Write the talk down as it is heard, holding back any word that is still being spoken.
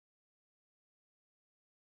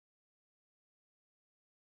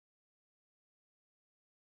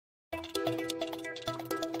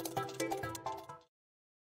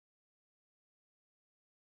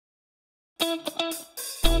Yeah,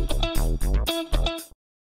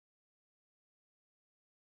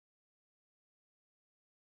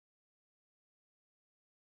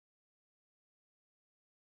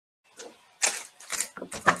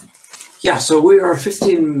 so we are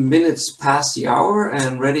 15 minutes past the hour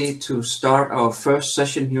and ready to start our first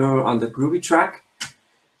session here on the Groovy track.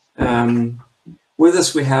 With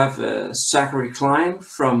us we have Zachary Klein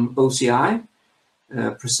from OCI,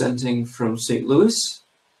 presenting from St. Louis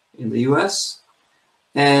in the US.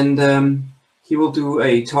 And he will do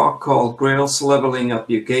a talk called Grails Leveling Up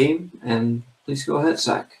Your Game. And please go ahead,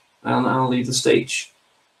 Zach, and I'll leave the stage.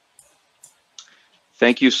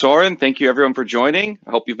 Thank you, Soren. Thank you, everyone, for joining.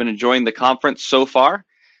 I hope you've been enjoying the conference so far.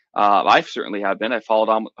 I certainly have been. I followed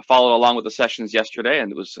along with the sessions yesterday,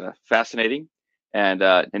 and it was fascinating and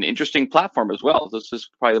an interesting platform as well. This is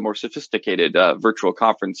probably the more sophisticated virtual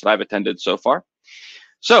conference that I've attended so far.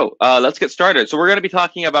 So let's get started. So we're going to be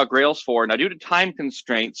talking about Grails 4. Now, due to time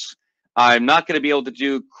constraints, I'm not going to be able to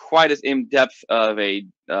do quite as in-depth of a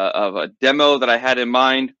demo that I had in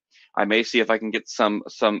mind. I may see if I can get some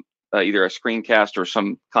either a screencast or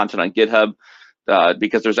some content on GitHub,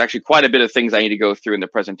 because there's actually quite a bit of things I need to go through in the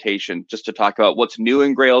presentation just to talk about what's new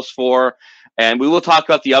in Grails 4. And we will talk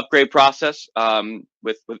about the upgrade process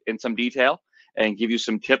in some detail and give you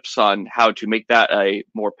some tips on how to make that a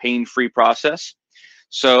more pain-free process.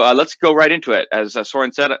 So let's go right into it. As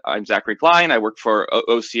Soren said, I'm Zachary Klein. I work for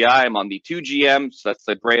OCI. I'm on the 2GM, so that's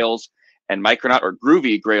the Grails and Micronaut, or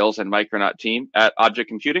Groovy Grails and Micronaut team at Object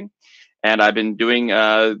Computing. And I've been doing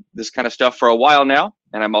this kind of stuff for a while now.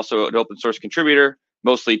 And I'm also an open source contributor,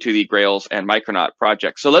 mostly to the Grails and Micronaut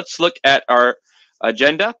project. So let's look at our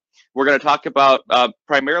agenda. We're going to talk about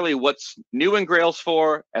primarily what's new in Grails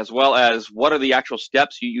 4, as well as what are the actual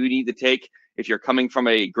steps you need to take if you're coming from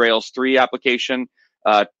a Grails 3 application.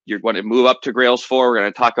 You're going to move up to Grails 4. We're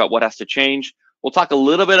going to talk about what has to change. We'll talk a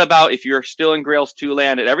little bit about if you're still in Grails 2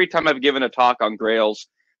 land. And every time I've given a talk on Grails,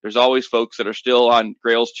 there's always folks that are still on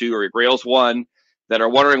Grails 2 or Grails 1 that are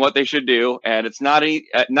wondering what they should do. And it's not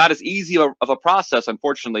as easy of a process,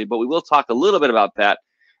 unfortunately, but we will talk a little bit about that.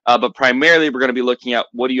 But primarily, we're going to be looking at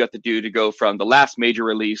what do you have to do to go from the last major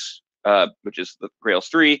release, which is the Grails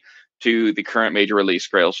 3, to the current major release,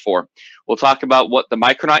 Grails 4. We'll talk about what the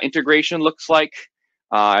Micronaut integration looks like.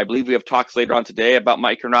 I believe we have talks later on today about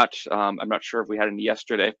Micronaut. I'm not sure if we had any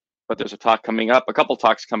yesterday, but there's a talk coming up, a couple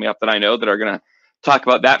talks coming up that I know that are going to talk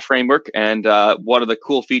about that framework. And one of the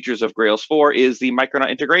cool features of Grails 4 is the Micronaut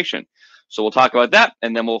integration. So we'll talk about that,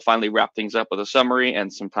 and then we'll finally wrap things up with a summary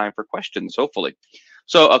and some time for questions, hopefully.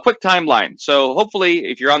 So a quick timeline. So hopefully,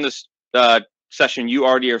 if you're on this session, you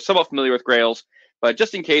already are somewhat familiar with Grails, but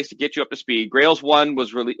just in case to get you up to speed, Grails 1.0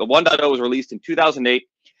 was released in 2008,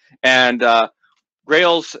 and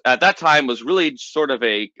Grails at that time was really sort of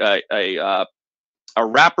a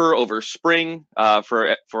wrapper over Spring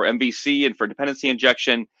for MVC and for dependency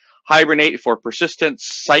injection, Hibernate for persistence,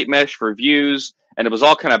 Site Mesh for views, and it was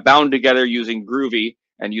all kind of bound together using Groovy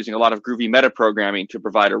and using a lot of Groovy metaprogramming to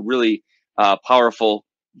provide a really powerful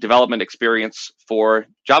development experience for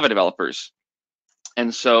Java developers.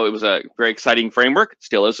 And so it was a very exciting framework,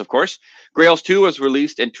 still is, of course. Grails 2 was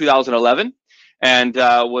released in 2011 and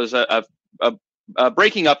was a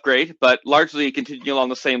breaking upgrade, but largely continuing along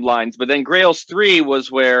the same lines. But then Grails 3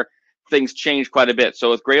 was where things changed quite a bit. So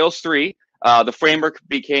with Grails 3, the framework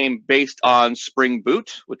became based on Spring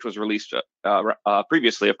Boot, which was released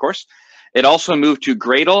previously, of course. It also moved to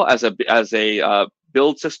Gradle as a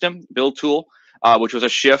build tool, which was a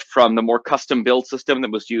shift from the more custom build system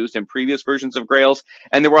that was used in previous versions of Grails.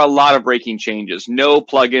 And there were a lot of breaking changes. No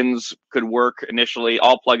plugins could work initially.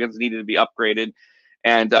 All plugins needed to be upgraded.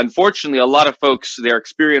 And unfortunately, a lot of folks, their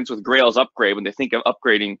experience with Grails upgrade, when they think of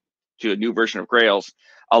upgrading to a new version of Grails,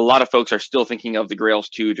 a lot of folks are still thinking of the Grails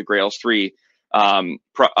 2 to Grails 3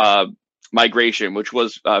 migration, which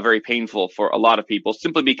was very painful for a lot of people,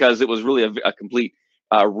 simply because it was really a complete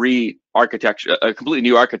re-architecture, a completely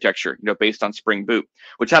new architecture, based on Spring Boot,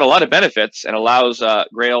 which had a lot of benefits and allows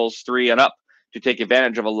Grails 3 and up to take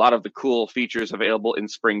advantage of a lot of the cool features available in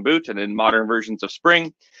Spring Boot and in modern versions of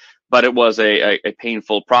Spring. But it was a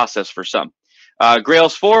painful process for some.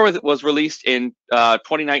 Grails 4 was released in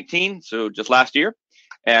 2019, so just last year,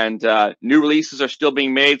 and new releases are still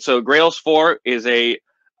being made. So Grails 4 is a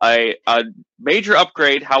major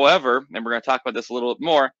upgrade. However, and we're going to talk about this a little bit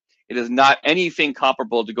more, it is not anything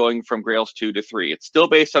comparable to going from Grails 2 to 3. It's still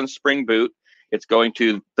based on Spring Boot. It's going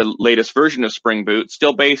to the latest version of Spring Boot,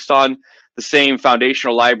 still based on the same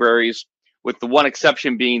foundational libraries, with the one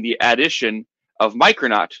exception being the addition of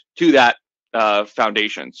Micronaut to that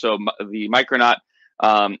foundation. So the Micronaut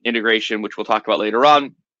integration, which we'll talk about later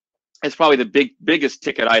on, It's probably the biggest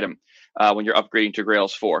ticket item when you're upgrading to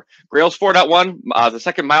Grails 4. Grails 4.1, the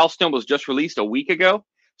second milestone was just released a week ago.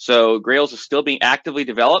 So Grails is still being actively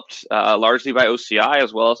developed, largely by OCI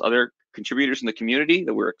as well as other contributors in the community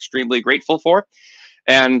that we're extremely grateful for.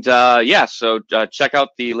 And yeah, so check out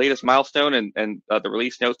the latest milestone and the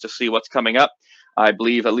release notes to see what's coming up. I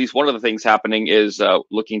believe at least one of the things happening is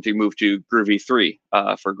looking to move to Groovy 3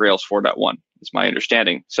 for Grails 4.1, is my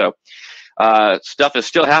understanding. So stuff is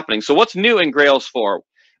still happening. So what's new in Grails 4?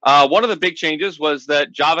 One of the big changes was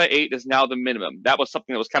that Java 8 is now the minimum. That was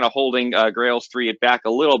something that was kind of holding Grails 3 back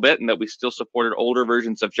a little bit, and that we still supported older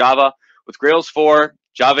versions of Java. With Grails 4,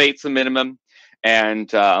 Java 8's the minimum,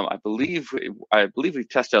 and I believe we've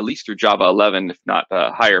tested at least through Java 11, if not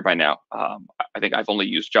higher by now. I think I've only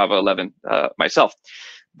used Java 11 myself,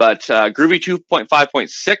 but Groovy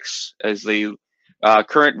 2.5.6 is the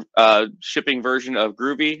current shipping version of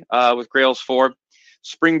Groovy with Grails 4.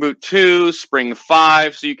 Spring Boot 2, Spring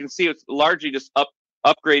 5. So you can see it's largely just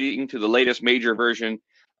upgrading to the latest major version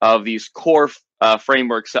of these core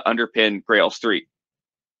frameworks that underpin Grails 3.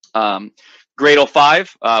 Gradle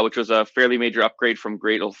 5, which was a fairly major upgrade from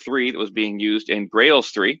Gradle 3 that was being used in Grails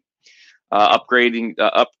 3, upgrading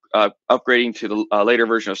to the later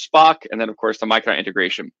version of Spock, and then of course the Micronaut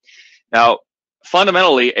integration. Now,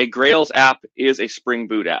 fundamentally, a Grails app is a Spring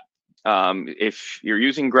Boot app. If you're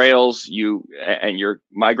using Grails, and you're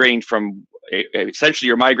migrating from essentially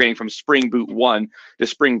you're migrating from Spring Boot 1 to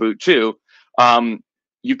Spring Boot 2,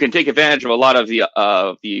 you can take advantage of a lot of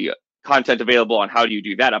the content available on how do you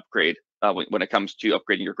do that upgrade when it comes to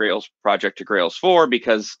upgrading your Grails project to Grails 4,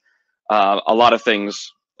 because a lot of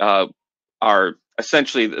things are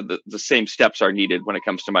essentially the same steps are needed when it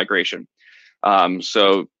comes to migration.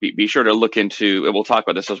 So be sure to look into, and we'll talk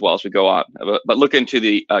about this as well as we go on, but look into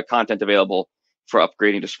the content available for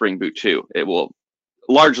upgrading to Spring Boot 2. It will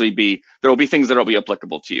largely be, there will be things that will be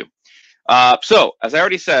applicable to you. So as I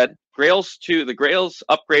already said, the Grails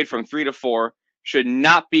upgrade from 3 to 4 should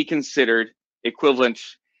not be considered equivalent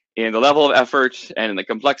in the level of effort and in the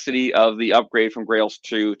complexity of the upgrade from Grails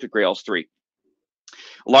 2 to Grails 3.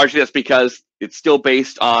 Largely that's because it's still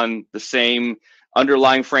based on the same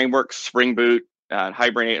underlying frameworks, Spring Boot,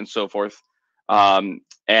 Hibernate, and so forth. And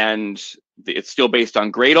it's still based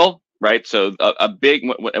on Gradle, right? So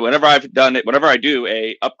whenever I've done it, whenever I do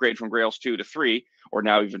a upgrade from Grails 2 to 3, or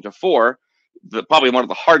now even to 4, probably one of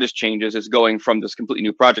the hardest changes is going from this completely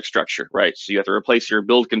new project structure, right? So you have to replace your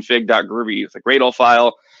build config.groovy with a Gradle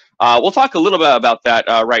file. We'll talk a little bit about that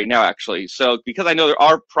right now, actually. So because I know there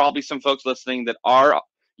are probably some folks listening that are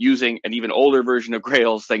using an even older version of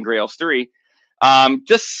Grails than Grails 3,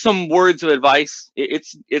 just some words of advice.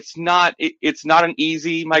 It's not an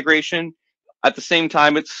easy migration. At the same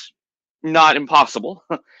time, it's not impossible.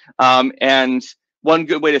 And one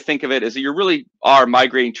good way to think of it is that you really are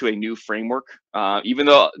migrating to a new framework. Even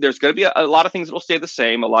though there's going to be a lot of things that will stay the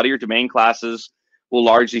same. A lot of your domain classes will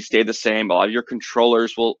largely stay the same. A lot of your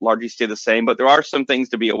controllers will largely stay the same, but there are some things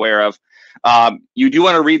to be aware of. You do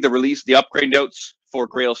want to read the upgrade notes for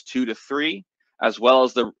Grails 2 to 3, as well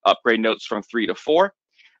as the upgrade notes from 3 to 4.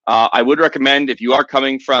 I would recommend, if you are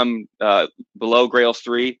coming from below Grails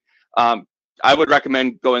 3, I would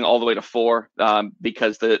recommend going all the way to 4,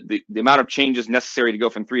 because the amount of changes necessary to go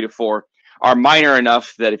from 3 to 4 are minor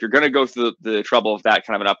enough that if you're going to go through the trouble of that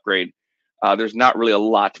kind of an upgrade, there's not really a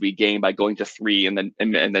lot to be gained by going to 3 and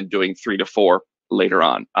then doing 3 to 4 later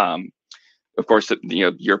on. Of course,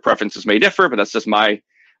 your preferences may differ, but that's just my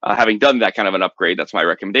having done that kind of an upgrade. That's my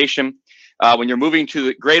recommendation. When you're moving to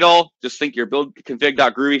the Gradle, just think your build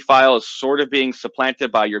config.groovy file is sort of being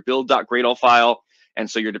supplanted by your build.gradle file, and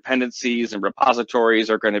so your dependencies and repositories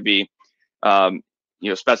are going to be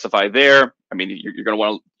specified there. I mean, you're going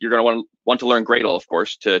to want to learn Gradle, of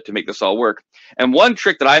course, to make this all work. And one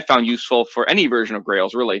trick that I found useful for any version of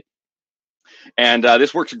Grails, really, and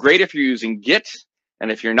this works great if you're using Git,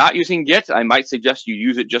 and if you're not using Git, I might suggest you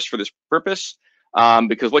use it just for this purpose,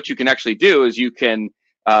 because what you can actually do is you can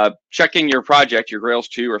check in your project, your Grails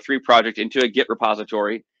 2 or 3 project, into a Git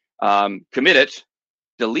repository, commit it,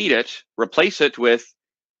 delete it, replace it with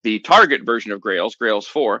the target version of Grails, Grails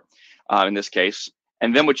 4 in this case.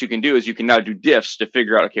 And then what you can do is you can now do diffs to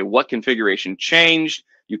figure out, okay, what configuration changed.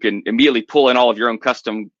 You can immediately pull in all of your own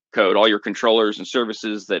custom code, all your controllers and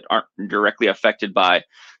services that aren't directly affected by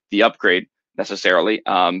the upgrade necessarily.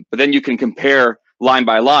 But then you can compare line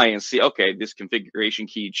by line and see, okay, this configuration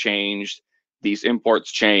key changed, these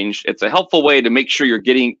imports changed. It's a helpful way to make sure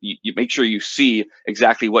make sure you see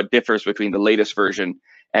exactly what differs between the latest version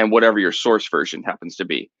and whatever your source version happens to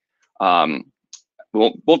be. We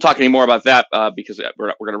won't talk any more about that because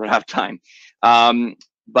we're going to run out of time.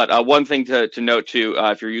 But one thing to note too,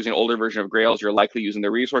 if you're using an older version of Grails, you're likely using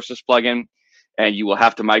the resources plugin, and you will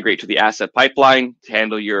have to migrate to the asset pipeline to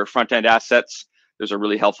handle your front-end assets. There's a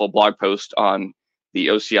really helpful blog post on the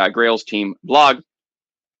OCI Grails team blog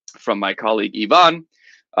from my colleague Ivan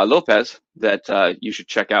Lopez that you should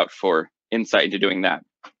check out for insight into doing that.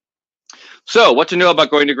 So what to know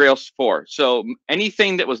about going to Grails 4? So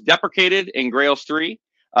anything that was deprecated in Grails 3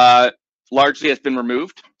 largely has been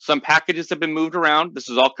removed. Some packages have been moved around. This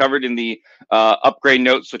is all covered in the upgrade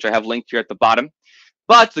notes, which I have linked here at the bottom.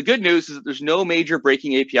 But the good news is that there's no major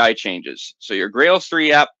breaking API changes. So your Grails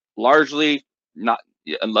 3 app, largely not,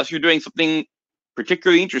 unless you're doing something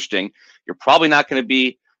particularly interesting, you're probably not going to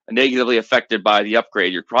be negatively affected by the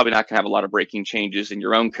upgrade. You're probably not going to have a lot of breaking changes in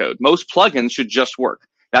your own code. Most plugins should just work.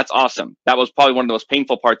 That's awesome. That was probably one of the most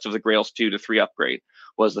painful parts of the Grails 2 to 3 upgrade,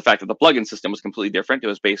 was the fact that the plugin system was completely different. It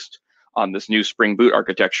was based on this new Spring Boot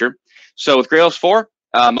architecture. So with Grails 4,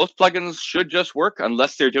 most plugins should just work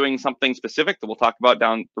unless they're doing something specific that we'll talk about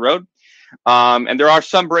down the road. And there are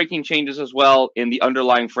some breaking changes as well in the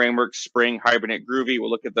underlying frameworks, Spring, Hibernate, Groovy. We'll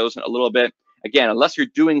look at those in a little bit. Again, unless you're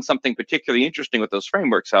doing something particularly interesting with those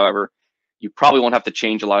frameworks, however, you probably won't have to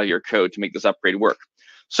change a lot of your code to make this upgrade work.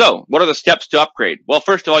 So what are the steps to upgrade? Well,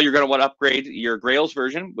 first of all, you're going to want to upgrade your Grails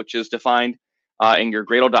version, which is defined in your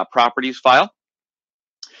Gradle.properties file.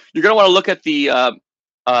 You're going to want to look at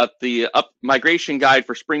the migration guide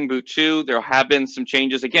for Spring Boot 2. There have been some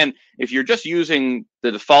changes. Again, if you're just using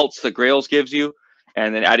the defaults that Grails gives you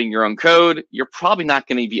and then adding your own code, you're probably not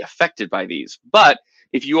going to be affected by these. But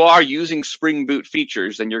if you are using Spring Boot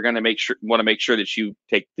features, then you're going to want to make sure that you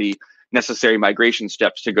take the necessary migration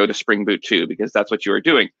steps to go to Spring Boot 2, because that's what you are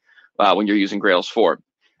doing when you're using Grails 4.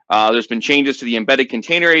 There's been changes to the embedded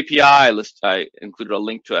container API. I included a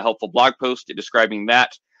link to a helpful blog post describing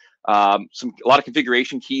that. A lot of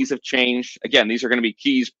configuration keys have changed. Again, these are going to be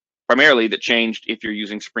keys primarily that changed if you're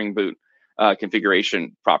using Spring Boot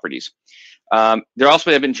configuration properties. There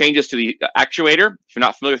also have been changes to the actuator. If you're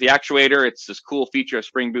not familiar with the actuator, it's this cool feature of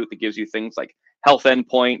Spring Boot that gives you things like health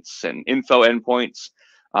endpoints and info endpoints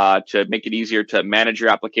to make it easier to manage your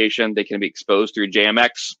application. They can be exposed through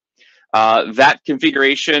JMX. That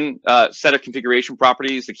configuration, set of configuration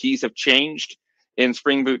properties, the keys have changed in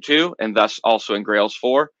Spring Boot 2 and thus also in Grails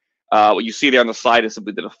 4. What you see there on the slide is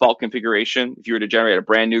simply the default configuration. If you were to generate a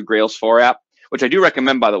brand new Grails 4 app, which I do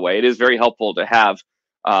recommend, by the way, it is very helpful to have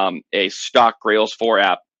a stock Grails 4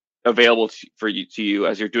 app available to you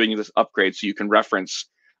as you're doing this upgrade, so you can reference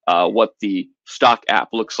what the stock app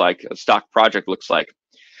looks like, a stock project looks like.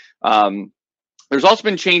 There's also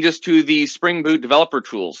been changes to the Spring Boot developer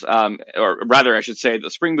tools, or rather, I should say,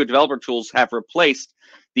 the Spring Boot developer tools have replaced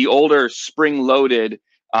the older spring-loaded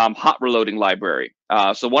hot reloading library.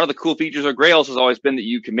 So one of the cool features of Grails has always been that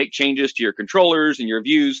you can make changes to your controllers and your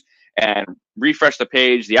views and refresh the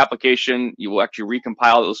page, the application. You will actually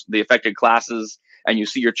recompile the affected classes, and you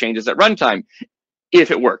see your changes at runtime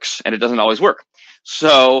if it works, and it doesn't always work.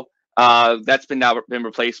 So that's now been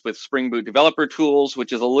replaced with Spring Boot developer tools,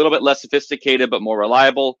 which is a little bit less sophisticated but more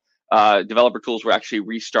reliable. Developer tools will actually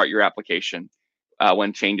restart your application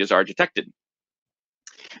when changes are detected.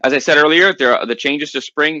 As I said earlier, the changes to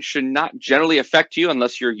Spring should not generally affect you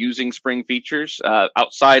unless you're using Spring features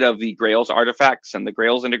outside of the Grails artifacts and the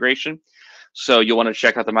Grails integration. So you'll want to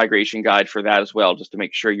check out the migration guide for that as well, just to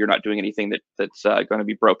make sure you're not doing anything that's going to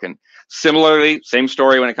be broken. Similarly, same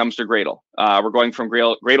story when it comes to Gradle. We're going from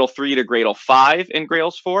Gradle 3 to Gradle 5 in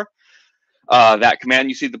Grails 4. That command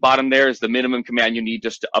you see at the bottom there is the minimum command you need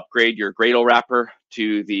just to upgrade your Gradle wrapper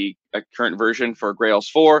to the current version for Grails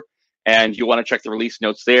 4. And you want to check the release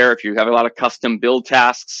notes there. If you have a lot of custom build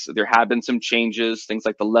tasks, there have been some changes. Things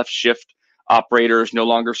like the left shift operator is no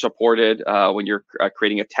longer supported when you're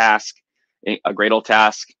creating a task, a Gradle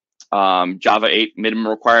task. Java 8 minimum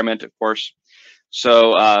requirement, of course.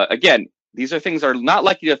 So again, these are things that are not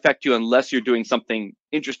likely to affect you unless you're doing something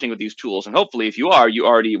interesting with these tools. And hopefully, if you are, you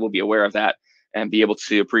already will be aware of that and be able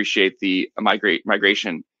to appreciate the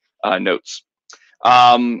migration notes.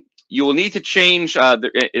 You will need to change in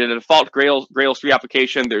a default Grails 3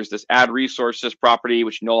 application. There's this add resources property,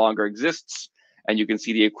 which no longer exists. And you can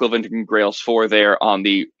see the equivalent in Grails 4 there on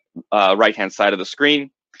the right-hand side of the screen.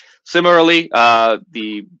 Similarly,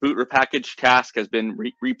 the boot repackage task has been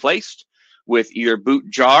replaced with either boot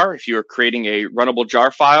jar if you are creating a runnable jar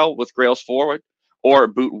file with Grails 4, or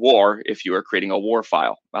boot war if you are creating a war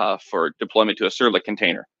file for deployment to a servlet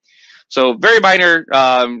container. So very minor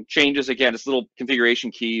changes. Again, it's little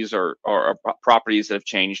configuration keys or properties that have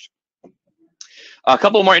changed. A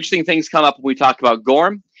couple more interesting things come up when we talk about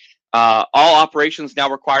Gorm. all operations now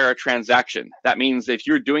require a transaction. That means if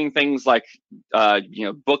you're doing things like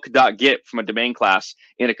book.get from a domain class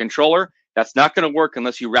in a controller, that's not going to work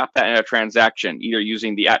unless you wrap that in a transaction, either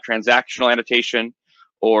using the @transactional annotation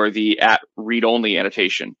or the @read-only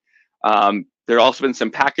annotation. There have also been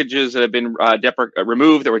some packages that have been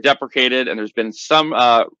removed that were deprecated, and there's been some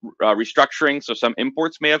restructuring, so some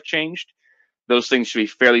imports may have changed. Those things should be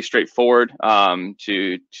fairly straightforward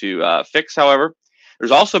to fix, however.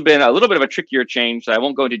 There's also been a little bit of a trickier change that I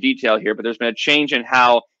won't go into detail here, but there's been a change in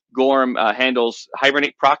how Gorm handles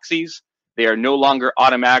Hibernate proxies. They are no longer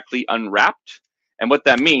automatically unwrapped. And what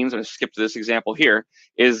that means, I'm going to skip to this example here,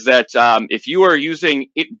 is that if you are using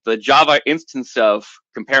the Java instance of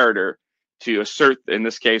comparator to assert, in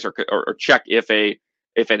this case, or check if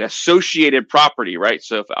an associated property, right?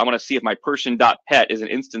 So if I want to see if my person.pet is an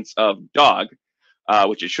instance of dog,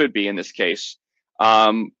 which it should be in this case,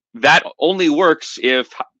 that only works if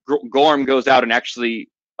Gorm goes out and actually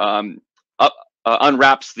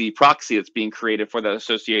unwraps the proxy that's being created for that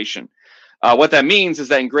association. What that means is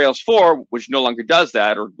that in Grails 4, which no longer does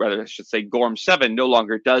that, or rather I should say Gorm 7 no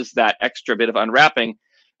longer does that extra bit of unwrapping,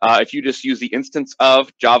 if you just use the instance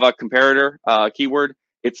of Java comparator keyword,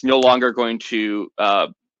 it's no longer going to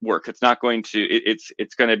work. It's not going to.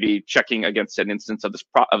 It's going to be checking against an instance of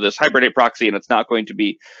this Hibernate proxy, and it's not going to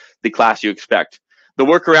be the class you expect. The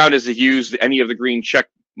workaround is to use any of the green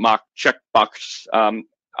checkbox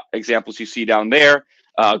examples you see down there.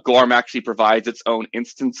 Gorm actually provides its own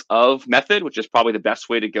instance of method, which is probably the best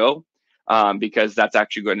way to go, because that's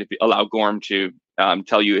actually going to allow Gorm to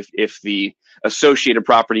tell you if the associated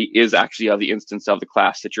property is actually of the instance of the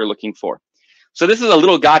class that you're looking for. So this is a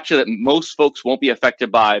little gotcha that most folks won't be affected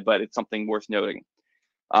by, but it's something worth noting.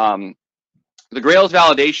 The Grails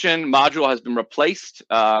validation module has been replaced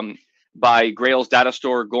by Grails data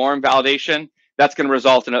store Gorm validation. That's going to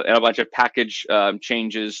result in a bunch of package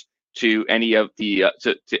changes to any of the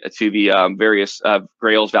various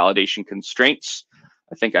Grails validation constraints.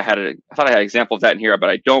 I thought I had an example of that in here, but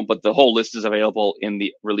I don't. But the whole list is available in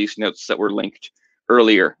the release notes that were linked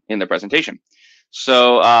earlier in the presentation.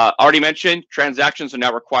 So already mentioned, transactions are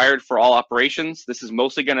now required for all operations. This is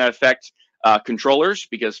mostly going to affect controllers,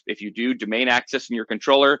 because if you do domain access in your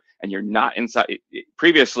controller and you're not inside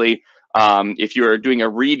previously, if you're doing a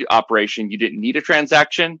read operation, you didn't need a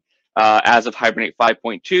transaction. As of Hibernate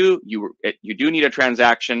 5.2, you do need a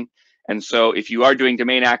transaction. And so if you are doing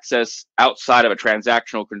domain access outside of a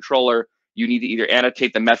transactional controller, you need to either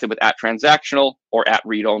annotate the method with @transactional or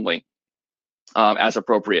 @read-only as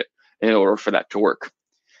appropriate in order for that to work.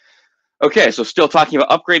 Okay, so still talking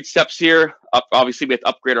about upgrade steps here. Obviously, we have to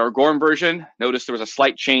upgrade our Gorm version. Notice there was a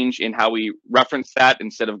slight change in how we reference that.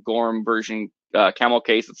 Instead of Gorm version camel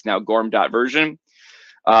case, it's now Gorm.version.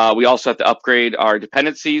 We also have to upgrade our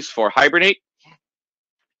dependencies for Hibernate.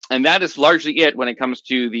 And that is largely it when it comes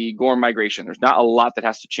to the Gorm migration. There's not a lot that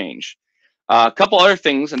has to change. A couple other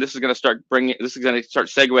things, and this is going to start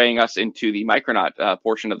segueing us into the Micronaut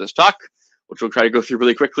portion of this talk, which we'll try to go through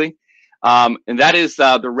really quickly. And that is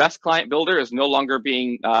the REST client builder is no longer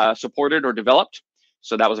being supported or developed.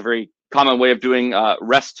 So that was a very common way of doing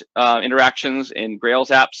REST interactions in Grails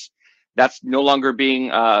apps. That's no longer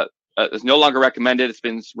being is no longer recommended. It's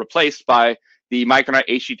been replaced by the Micronaut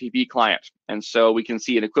HTTP client. And so we can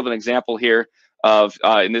see an equivalent example here of,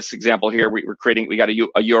 in this example here, we got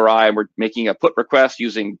a URI and we're making a put request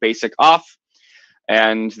using basic auth.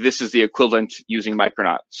 And this is the equivalent using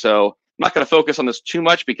Micronaut. So I'm not going to focus on this too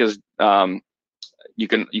much because you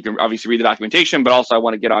can obviously read the documentation, but also I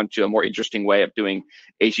want to get on to a more interesting way of doing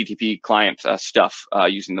HTTP client stuff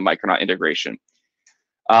using the Micronaut integration.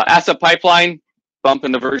 Asset pipeline, bump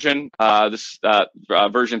in the version.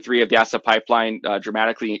 Version 3 of the asset pipeline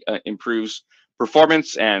dramatically improves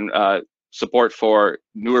performance and support for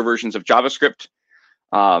newer versions of JavaScript,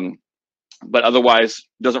 but otherwise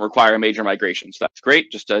doesn't require a major migration. So that's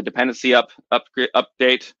great, just a dependency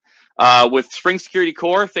update. With Spring Security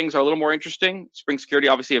Core, things are a little more interesting. Spring Security,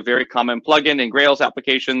 obviously a very common plugin in Grails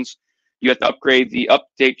applications. You have to upgrade the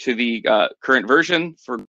update to the current version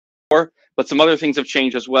for Core, but some other things have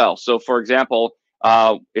changed as well. So for example,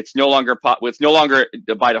 it's no longer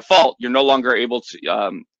by default, you're no longer able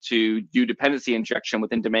to do dependency injection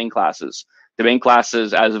within domain classes. Domain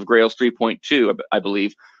classes, as of Grails 3.2, I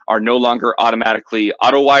believe, are no longer automatically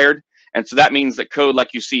auto-wired. And so that means that code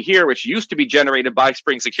like you see here, which used to be generated by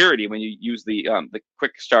Spring Security when you use the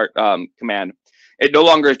quick start command, it no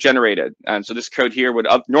longer is generated. And so this code here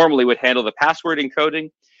normally would handle the password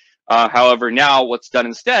encoding. However, now what's done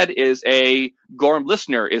instead is a Gorm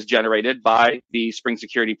listener is generated by the Spring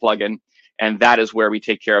Security plugin, and that is where we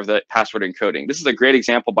take care of the password encoding. This is a great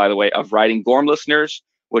example, by the way, of writing GORM listeners,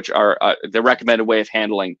 which are the recommended way of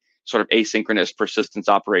handling sort of asynchronous persistence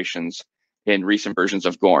operations in recent versions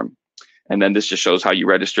of GORM. And then this just shows how you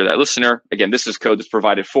register that listener. Again, this is code that's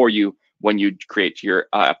provided for you when you create your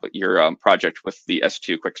project with the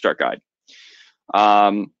S2 Quick Start Guide.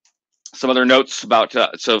 Some other notes about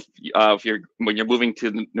when you're moving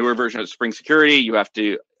to the newer version of Spring Security, you have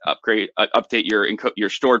to update your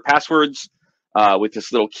stored passwords with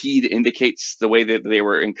this little key that indicates the way that they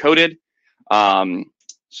were encoded.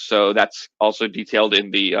 So that's also detailed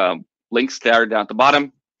in the links there down at the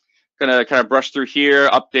bottom. Gonna kind of brush through here.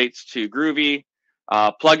 Updates to Groovy.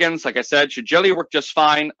 Plugins, like I said, should generally work just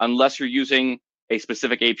fine unless you're using a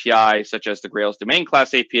specific API, such as the Grails domain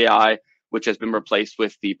class API, which has been replaced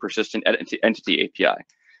with the persistent entity API.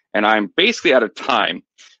 And I'm basically out of time,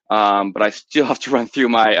 but I still have to run through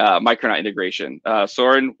my Micronaut integration.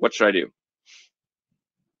 Soren, what should I do?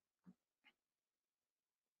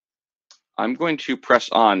 I'm going to press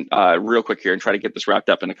on real quick here and try to get this wrapped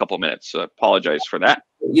up in a couple of minutes. So I apologize for that.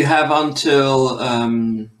 You have until,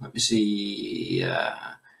 let me see,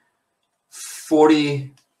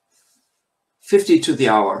 50 to the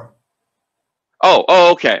hour.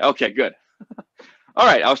 Oh, okay, good. All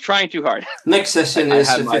right, I was trying too hard. Next session is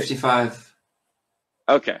 55.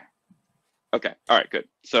 Okay, all right, good.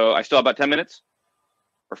 So I still have about 10 minutes?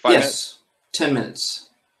 Or 5 minutes? Yes, 10 minutes.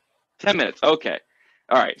 10 minutes, okay.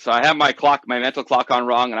 All right, so I have my mental clock on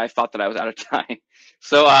wrong, and I thought that I was out of time.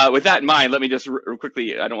 So with that in mind, let me just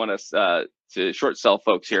quickly, I don't want us to short sell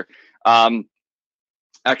folks here.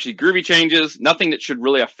 Actually, Groovy changes, nothing that should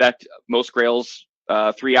really affect most Grails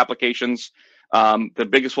 3 applications. The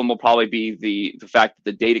biggest one will probably be the fact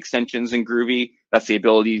that the date extensions in Groovy, that's the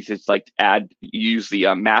ability to use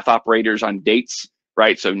the math operators on dates,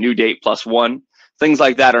 right? So new date plus 1. Things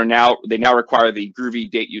like that they now require the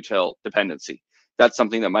Groovy date util dependency. That's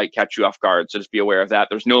something that might catch you off guard, so just be aware of that.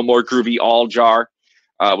 There's no more Groovy all jar,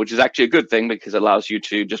 which is actually a good thing because it allows you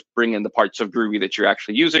to just bring in the parts of Groovy that you're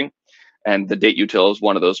actually using, and the date util is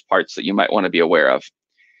one of those parts that you might want to be aware of.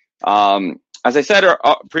 As I said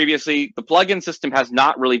previously, the plugin system has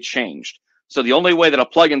not really changed. So the only way that a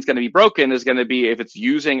plugin is going to be broken is going to be if it's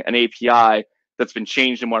using an API that's been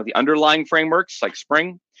changed in one of the underlying frameworks, like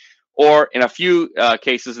Spring, or in a few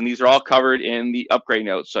cases, and these are all covered in the upgrade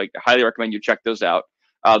notes, so I highly recommend you check those out.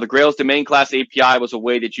 The Grails domain class API was a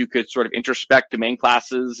way that you could sort of introspect domain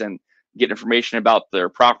classes and get information about their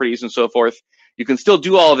properties and so forth. You can still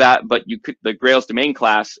do all of that, but the Grails domain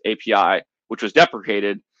class API, which was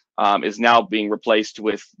deprecated, is now being replaced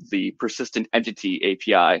with the persistent entity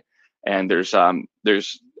API, and there's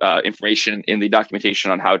information in the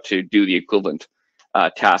documentation on how to do the equivalent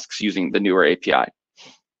tasks using the newer API.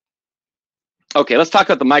 Okay, let's talk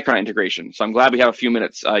about the Micronaut integration. So I'm glad we have a few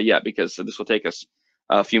minutes yet, because this will take us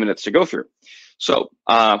a few minutes to go through. So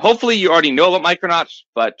hopefully you already know about Micronaut,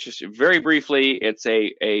 but just very briefly, it's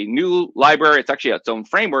a new library. It's actually its own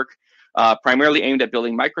framework, primarily aimed at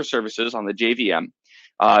building microservices on the JVM.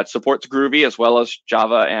 It supports Groovy as well as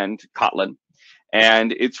Java and Kotlin.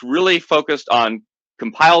 And it's really focused on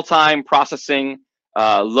compile time, processing,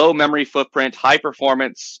 low memory footprint, high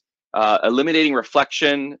performance, eliminating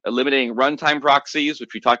reflection, eliminating runtime proxies,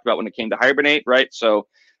 which we talked about when it came to Hibernate, right? So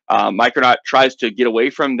Micronaut tries to get away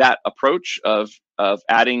from that approach of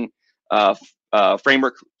adding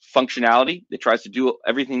framework functionality. It tries to do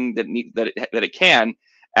everything that it can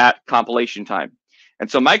at compilation time. And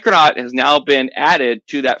so Micronaut has now been added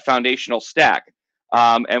to that foundational stack.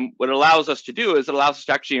 And what it allows us to do is it allows us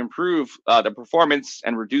to actually improve the performance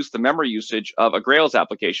and reduce the memory usage of a Grails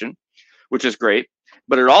application, which is great.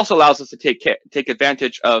 But it also allows us to take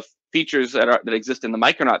advantage of features that exist in the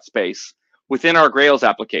Micronaut space within our Grails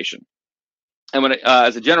application. And when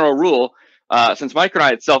as a general rule, since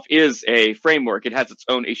Micronaut itself is a framework, it has its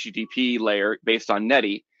own HTTP layer based on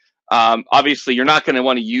Netty. Obviously, you're not going to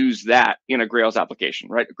want to use that in a Grails application,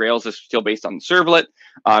 right? Grails is still based on the servlet.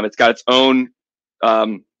 It's got its own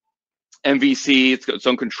MVC, it's got its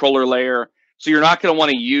own controller layer. So you're not going to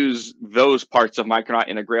want to use those parts of Micronaut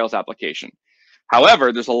in a Grails application.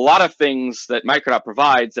 However, there's a lot of things that Micronaut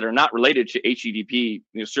provides that are not related to HTTP,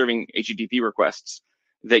 serving HTTP requests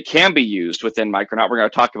that can be used within Micronaut. We're going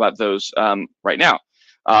to talk about those right now.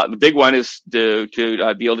 The big one is to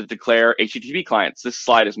be able to declare HTTP clients. This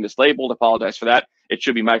slide is mislabeled. Apologize for that. It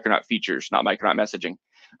should be Micronaut features, not Micronaut messaging.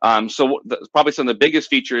 So probably some of the biggest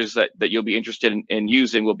features that you'll be interested in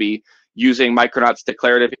using will be using Micronaut's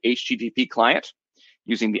declarative HTTP client,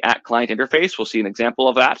 using the @client interface. We'll see an example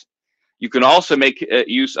of that. You can also make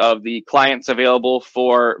use of the clients available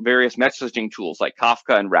for various messaging tools like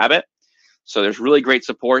Kafka and Rabbit. So there's really great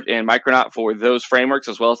support in Micronaut for those frameworks,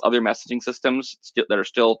 as well as other messaging systems that are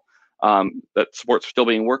still, that support's still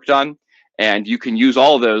being worked on. And you can use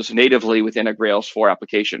all of those natively within a Grails 4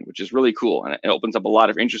 application, which is really cool. And it opens up a lot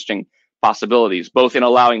of interesting possibilities, both in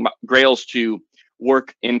allowing Grails to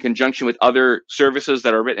work in conjunction with other services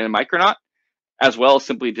that are written in Micronaut, as well as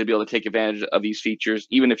simply to be able to take advantage of these features,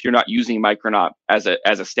 even if you're not using Micronaut as a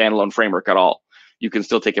standalone framework at all. You can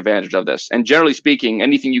still take advantage of this. And generally speaking,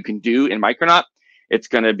 anything you can do in Micronaut, it's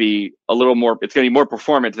going to be a little more, it's going to be more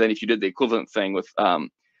performant than if you did the equivalent thing with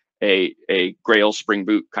a Grails Spring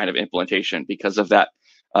Boot kind of implementation, because of that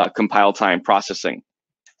compile time processing.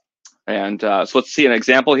 And so let's see an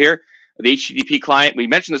example here. The HTTP client, we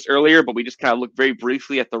mentioned this earlier, but we just kind of looked very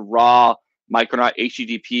briefly at the raw Micronaut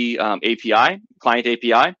HTTP API, client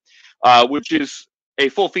API, which is a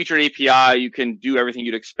full-featured API. You can do everything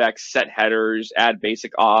you'd expect: set headers, add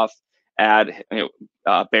basic auth, add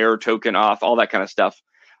bearer token auth, all that kind of stuff.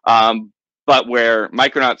 But where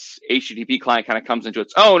Micronaut's HTTP client kind of comes into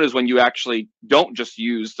its own is when you actually don't just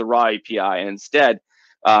use the raw API and instead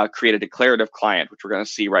create a declarative client, which we're going to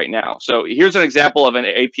see right now. So here's an example of an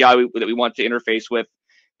API that we want to interface with.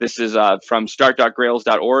 This is from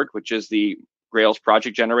start.grails.org, which is the Grails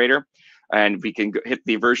project generator. And we can hit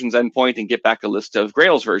the versions endpoint and get back a list of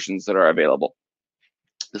Grails versions that are available.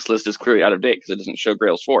 This list is clearly out of date because it doesn't show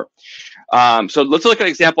Grails 4. So let's look at an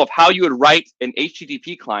example of how you would write an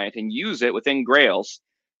HTTP client and use it within Grails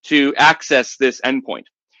to access this endpoint,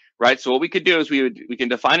 right? So what we could do is we can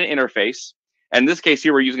define an interface. And in this case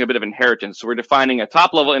here, we're using a bit of inheritance. So we're defining a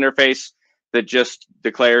top-level interface that just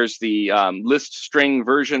declares the list string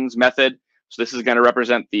versions method. So this is going to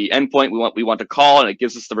represent the endpoint we want to call, and it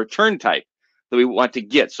gives us the return type that we want to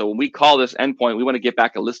get. So when we call this endpoint, we want to get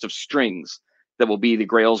back a list of strings that will be the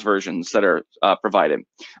Grails versions that are provided.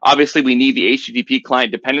 Obviously, we need the HTTP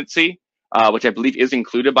client dependency, which I believe is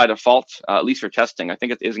included by default, at least for testing. I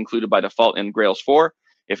think it is included by default in Grails 4.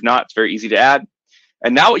 If not, it's very easy to add.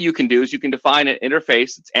 And now what you can do is you can define an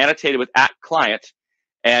interface that's annotated with @client,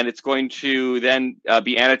 and it's going to then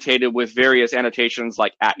be annotated with various annotations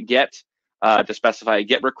like @get to specify a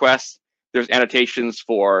GET request. There's annotations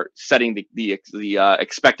for setting the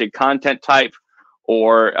expected content type,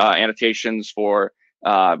 or annotations for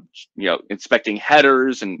inspecting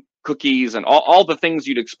headers and cookies and all the things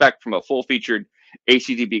you'd expect from a full-featured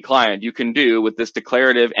HTTP client. You can do with this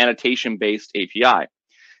declarative annotation-based API.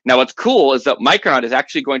 Now, what's cool is that Micronaut is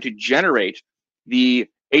actually going to generate the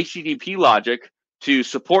HTTP logic to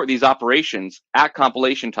support these operations at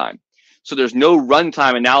compilation time. So there's no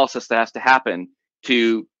runtime analysis that has to happen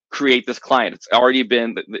to create this client. It's already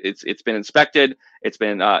been inspected, it's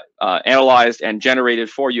been analyzed and generated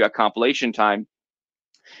for you at compilation time,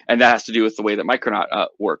 and that has to do with the way that Micronaut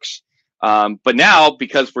works. But now,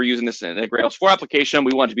 because we're using this in a Grails 4 application,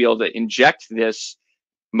 we want to be able to inject this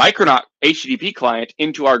Micronaut HTTP client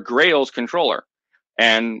into our Grails controller,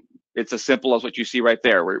 and it's as simple as what you see right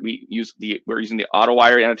there, where we're using the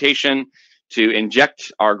AutoWire annotation to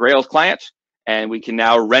inject our Grails client, and we can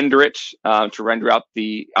now render it to render out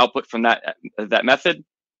the output from that method,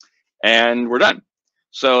 and we're done.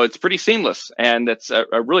 So it's pretty seamless, and it's a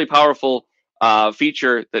really powerful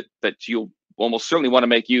feature that you'll almost certainly want to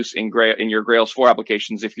make use in your Grails 4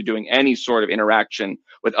 applications if you're doing any sort of interaction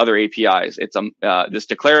with other APIs. It's this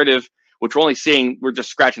declarative, which we're just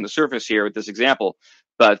scratching the surface here with this example,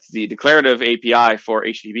 but the declarative API for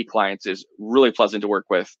HTTP clients is really pleasant to work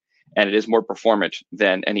with, and it is more performant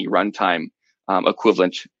than any runtime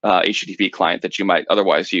equivalent HTTP client that you might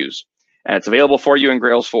otherwise use. And it's available for you in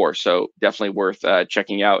Grails 4, so definitely worth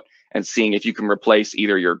checking out and seeing if you can replace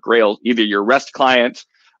either your REST client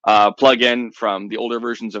plugin from the older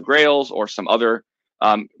versions of Grails or some other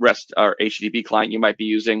REST or HTTP client you might be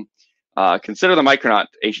using. Consider the Micronaut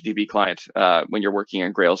HTTP client when you're working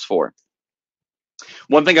in Grails 4.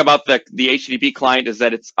 One thing about the HTTP client is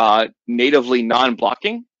that it's natively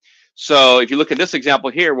non-blocking. So if you look at this example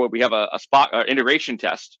here, where we have a integration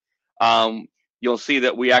test, you'll see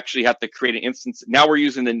that we actually have to create an instance. Now we're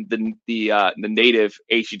using the native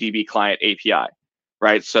HTTP client API,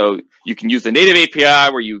 right? So you can use the native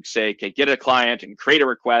API where you say, okay, get a client and create a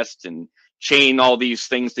request and chain all these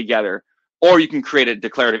things together, or you can create a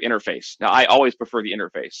declarative interface. Now, I always prefer the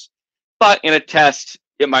interface, but in a test,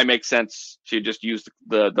 it might make sense to just use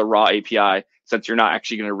the raw API, since you're not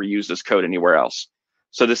actually going to reuse this code anywhere else.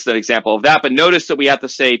 So this is an example of that, but notice that we have to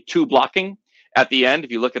say to blocking at the end.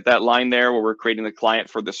 If you look at that line there where we're creating the client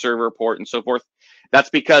for the server port and so forth, that's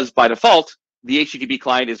because by default, the HTTP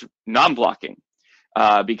client is non-blocking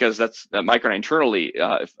because that's Micronaut internally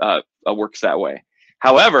works that way.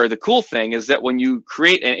 However, the cool thing is that when you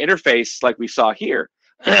create an interface like we saw here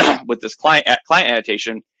with this client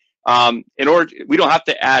annotation, we don't have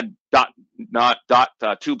to add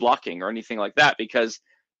to blocking or anything like that, because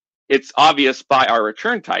it's obvious by our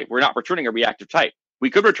return type. We're not returning a reactive type. We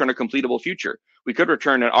could return a completable future. We could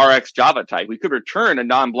return an RX Java type. We could return a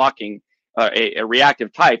non-blocking, a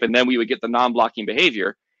reactive type, and then we would get the non-blocking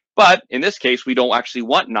behavior. But in this case, we don't actually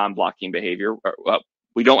want non-blocking behavior.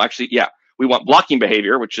 We don't actually, we want blocking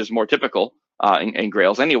behavior, which is more typical in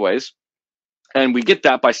Grails anyways. And we get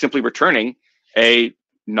that by simply returning a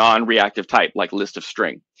non-reactive type, like list of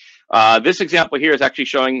string. This example here is actually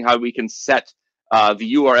showing how we can set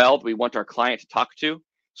the URL that we want our client to talk to.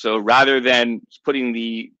 So rather than putting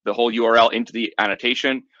the whole URL into the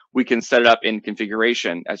annotation, we can set it up in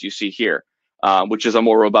configuration, as you see here, which is a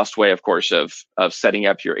more robust way, of course, of setting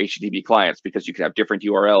up your HTTP clients, because you can have different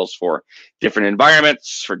URLs for different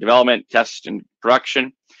environments, for development, test, and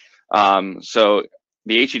production. So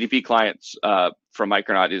the HTTP clients from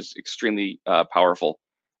Micronaut is extremely powerful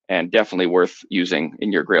and definitely worth using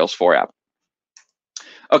in your Grails 4 app.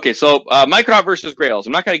 Okay, so Micronaut versus Grails.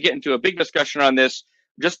 I'm not going to get into a big discussion on this.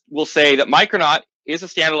 Just will say that Micronaut is a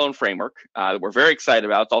standalone framework that we're very excited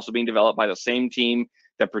about. It's also being developed by the same team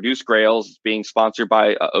that produced Grails. It's being sponsored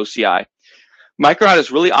by OCI. Micronaut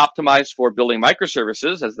is really optimized for building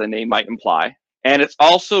microservices, as the name might imply. And it's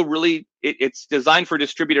also really, it's designed for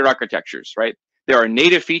distributed architectures, right? There are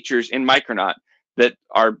native features in Micronaut that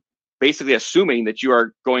are basically assuming that you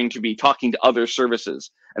are going to be talking to other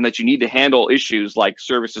services and that you need to handle issues like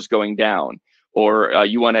services going down, or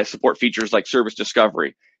you want to support features like service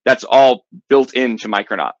discovery. That's all built into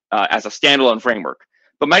Micronaut as a standalone framework.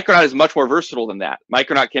 But Micronaut is much more versatile than that.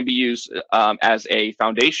 Micronaut can be used as a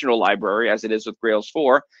foundational library, as it is with Grails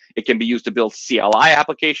 4. It can be used to build CLI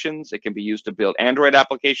applications. It can be used to build Android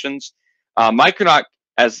applications. Micronaut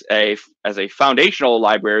as a foundational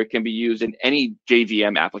library can be used in any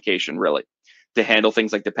JVM application, really, to handle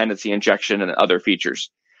things like dependency injection and other features.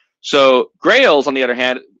 So Grails, on the other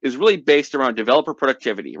hand, is really based around developer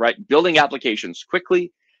productivity, right? Building applications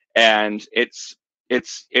quickly, and it's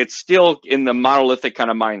still in the monolithic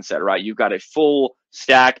kind of mindset, right? You've got a full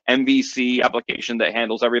stack MVC application that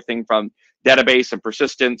handles everything from database and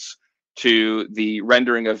persistence to the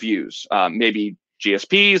rendering of views, maybe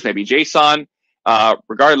GSPs, maybe JSON.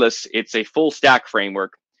 Regardless, it's a full stack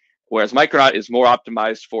framework, whereas Micronaut is more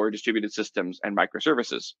optimized for distributed systems and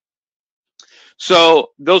microservices. So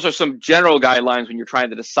those are some general guidelines when you're trying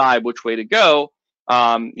to decide which way to go.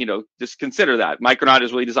 Just consider that. Micronaut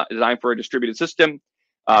is really designed for a distributed system.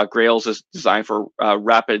 Grails is designed for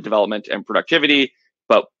rapid development and productivity,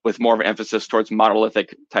 but with more of an emphasis towards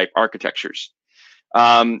monolithic type architectures.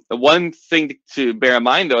 One thing to bear in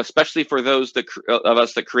mind, though, especially for those of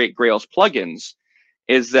us that create Grails plugins,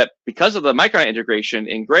 is that because of the Micronaut integration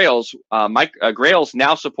in Grails, Grails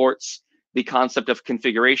now supports the concept of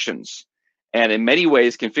configurations. And in many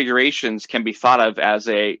ways, configurations can be thought of as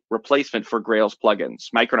a replacement for Grails plugins,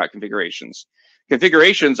 Micronaut configurations.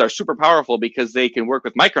 Configurations are super powerful because they can work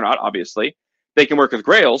with Micronaut, obviously. They can work with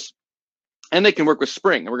Grails, and they can work with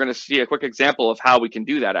Spring. And we're going to see a quick example of how we can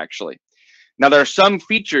do that, actually. Now, there are some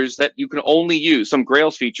features that you can only use, some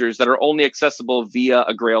Grails features that are only accessible via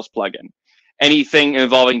a Grails plugin. Anything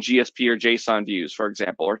involving GSP or JSON views, for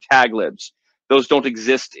example, or tag libs. Those don't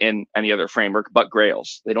exist in any other framework but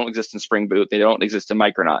Grails. They don't exist in Spring Boot. They don't exist in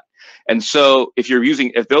Micronaut. And so if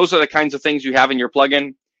those are the kinds of things you have in your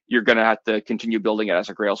plugin, you're going to have to continue building it as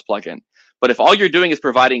a Grails plugin. But if all you're doing is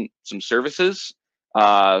providing some services,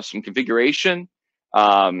 some configuration,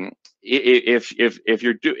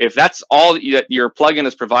 if that's all that your plugin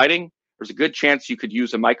is providing, there's a good chance you could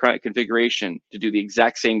use a Micronaut configuration to do the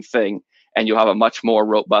exact same thing, and you'll have a much more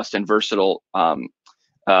robust and versatile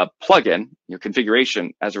plugin, your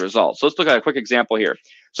configuration as a result. So let's look at a quick example here.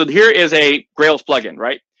 So here is a Grails plugin,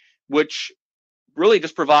 right? Which really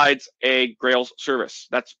just provides a Grails service.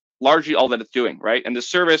 That's largely all that it's doing, right? And the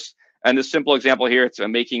service, and this simple example here, it's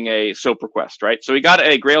making a SOAP request, right? So we got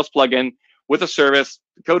a Grails plugin with a service.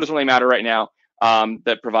 The code doesn't really matter right now,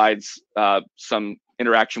 that provides some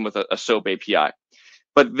interaction with a SOAP API.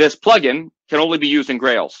 But this plugin can only be used in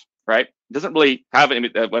Grails, right? It doesn't really have any,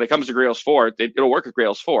 when it comes to Grails 4, it'll work with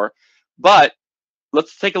Grails 4. But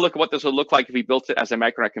let's take a look at what this would look like if we built it as a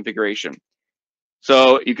Micronaut configuration.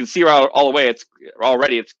 So you can see all the way, it's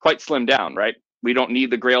quite slimmed down, right? We don't need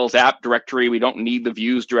the Grails app directory. We don't need the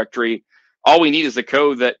views directory. All we need is the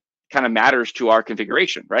code that kind of matters to our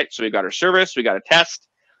configuration, right? So we've got our service, we got a test,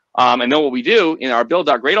 and then what we do in our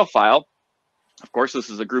build.gradle file, of course, this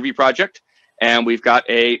is a Groovy project, and we've got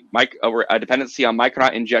a dependency on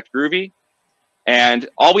Micronaut inject Groovy. And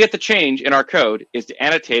all we have to change in our code is to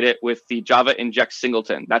annotate it with the Java inject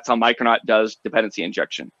singleton. That's how Micronaut does dependency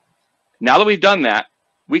injection. Now that we've done that,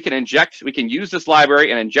 we can use this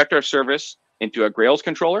library and inject our service into a Grails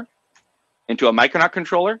controller, into a Micronaut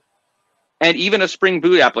controller, and even a Spring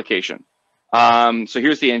Boot application. So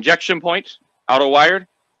here's the injection point, auto-wired,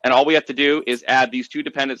 and all we have to do is add these two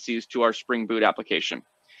dependencies to our Spring Boot application.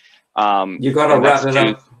 You got to wrap it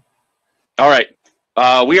up. All right,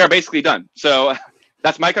 we are basically done. So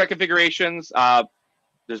that's Micronaut configurations.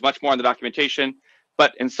 There's much more in the documentation,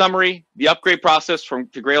 but in summary, the upgrade process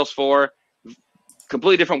to Grails 4,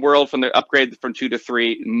 completely different world from the upgrade from 2 to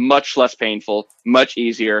 3, much less painful, much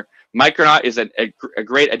easier. Micronaut is a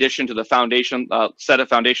great addition to the foundation set of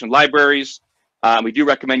foundation libraries. We do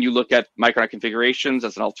recommend you look at Micronaut configurations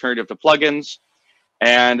as an alternative to plugins.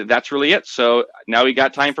 And that's really it. So now we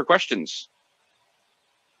got time for questions.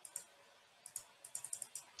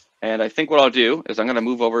 And I think what I'll do is I'm going to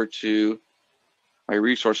move over to my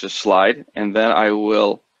resources slide, and then I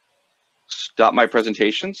will stop my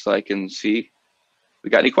presentation so I can see if we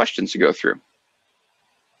got any questions to go through.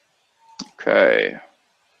 Okay.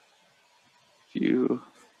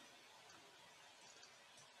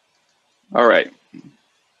 All right.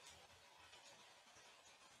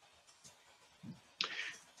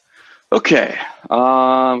 Okay.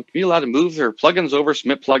 Can be allowed to move their plugins over,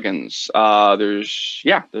 submit plugins.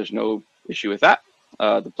 There's no issue with that.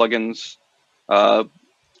 The plugins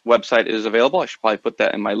website is available. I should probably put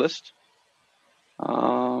that in my list.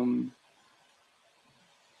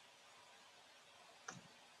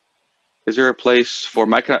 Is there a place for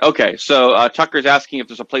Micronaut? Okay, so Tucker's asking if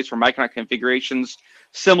there's a place for Micronaut configurations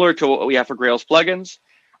similar to what we have for Grails plugins.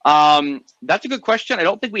 That's a good question. I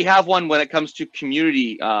don't think we have one when it comes to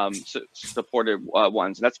community supported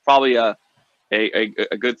ones. That's probably a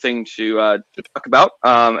good thing to talk about.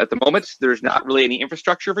 At the moment, there's not really any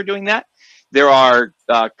infrastructure for doing that. There are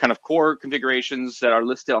kind of core configurations that are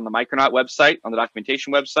listed on the Micronaut website, on the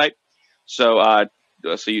documentation website. So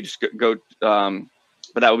you just go,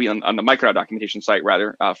 but that will be on the Micronaut documentation site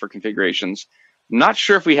rather for configurations. I'm not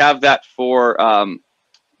sure if we have that for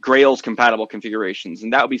Grails compatible configurations,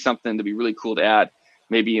 and that would be something to be really cool to add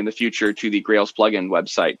maybe in the future to the Grails plugin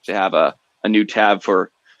website, to have a new tab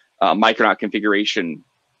for Micronaut configuration,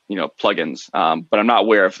 plugins. But I'm not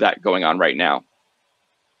aware of that going on right now.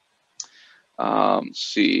 Let's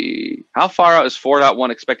see, how far out is 4.1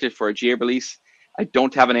 expected for a GA release? I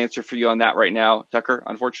don't have an answer for you on that right now, Tucker,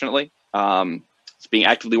 unfortunately. It's being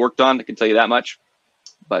actively worked on, I can tell you that much,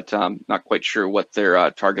 but not quite sure what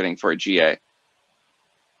they're targeting for a GA.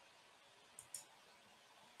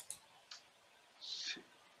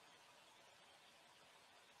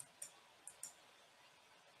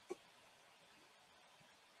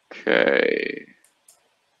 Okay.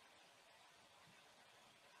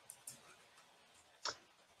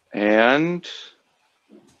 And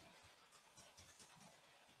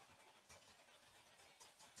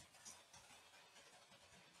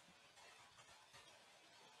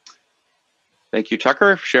thank you,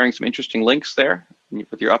 Tucker, for sharing some interesting links there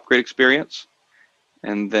with your upgrade experience.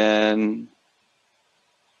 And then,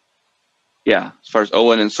 yeah, as far as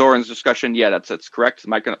Owen and Soren's discussion, yeah, that's correct. The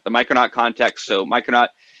Micronaut context. So Micronaut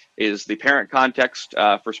is the parent context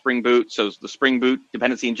for Spring Boot. So the Spring Boot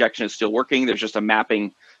dependency injection is still working. There's just a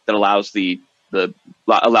mapping that allows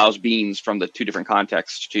allows beans from the two different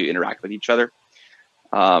contexts to interact with each other,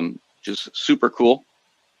 which is super cool.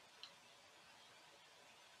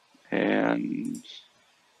 And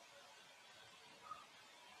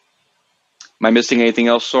am I missing anything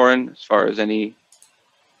else, Soren, as far as any?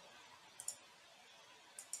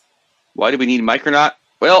 Why do we need Micronaut?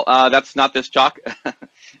 Well, that's not this talk.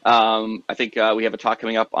 I think we have a talk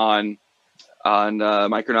coming up on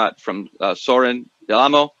Micronaut from Soren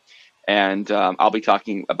Delamo, and I'll be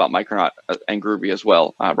talking about Micronaut and Groovy as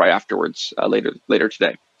well right afterwards, later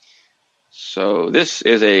today. So this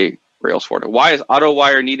is a Rails 4. Why is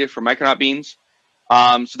AutoWire needed for Micronaut beans?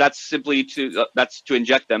 So that's simply to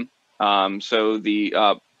inject them. So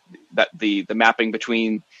the mapping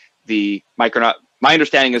between the Micronaut. My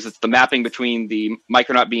understanding is it's the mapping between the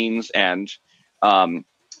Micronaut beans and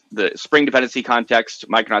the Spring dependency context.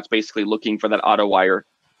 Micronaut's basically looking for that AutoWire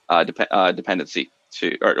dependency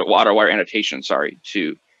or AutoWire annotation, sorry,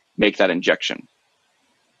 to make that injection.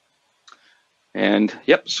 And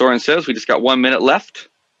yep, Soren says we just got 1 minute left.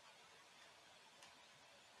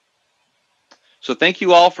 So thank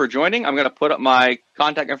you all for joining. I'm going to put up my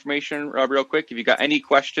contact information real quick. If you got any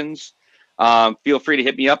questions, feel free to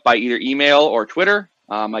hit me up by either email or Twitter.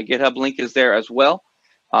 My GitHub link is there as well.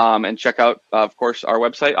 And check out, of course, our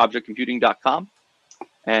website, objectcomputing.com.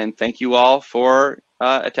 And thank you all for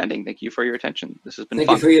attending. Thank you for your attention. This has been fun.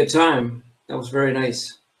 Thank you for your time. That was very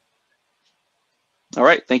nice. All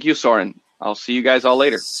right. Thank you, Soren. I'll see you guys all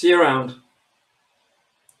later. See you around.